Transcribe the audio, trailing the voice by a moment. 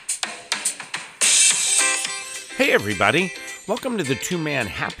Hey everybody, welcome to the Two-Man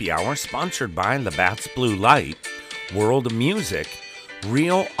Happy Hour sponsored by Labatt's Blue Light, World of Music,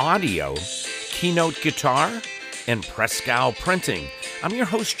 Real Audio, Keynote Guitar, and Prescal Printing. I'm your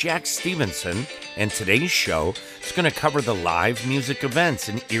host Jack Stevenson, and today's show is going to cover the live music events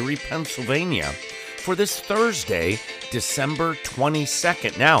in Erie, Pennsylvania for this Thursday, December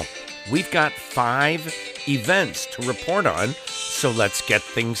 22nd. Now, we've got 5 events to report on, so let's get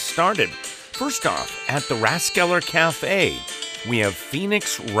things started. First off, at the Rathskeller Cafe, we have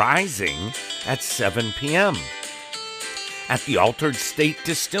Phoenix Rising at 7 p.m. At the Altered State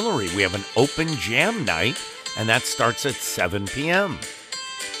Distillery, we have an open jam night, and that starts at 7 p.m.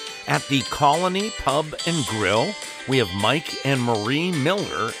 At the Colony Pub and Grill, we have Mike and Marie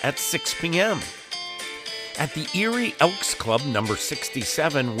Miller at 6 p.m. At the Erie Elks Club number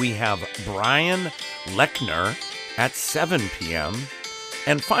 67, we have Brian Lechner at 7 p.m.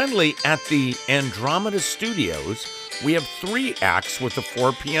 And finally, at the Andromeda Studios, we have 3 acts with a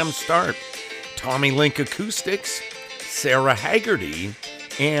 4 p.m. start. Tommy Link Acoustics, Sarah Haggerty,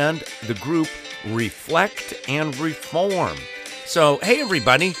 and the group Reflect and Reform. So, hey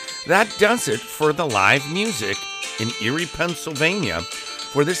everybody, that does it for the live music in Erie, Pennsylvania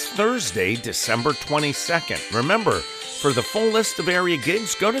for this Thursday, December 22nd. Remember, for the full list of area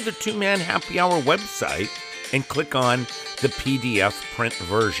gigs, go to the Two-Man Happy Hour website and click on the PDF print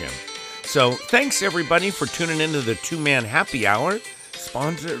version. So thanks everybody for tuning into the Two-Man Happy Hour,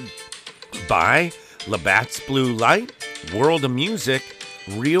 sponsored by Labatt's Blue Light, World of Music,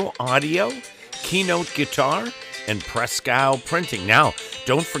 Real Audio, Keynote Guitar, and Prescal Printing. Now,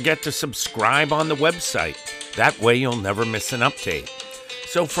 don't forget to subscribe on the website. That way you'll never miss an update.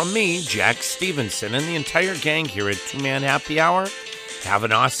 So from me, Jack Stevenson, and the entire gang here at Two-Man Happy Hour, have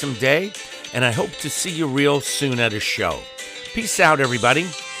an awesome day, and I hope to see you real soon at a show. Peace out, everybody.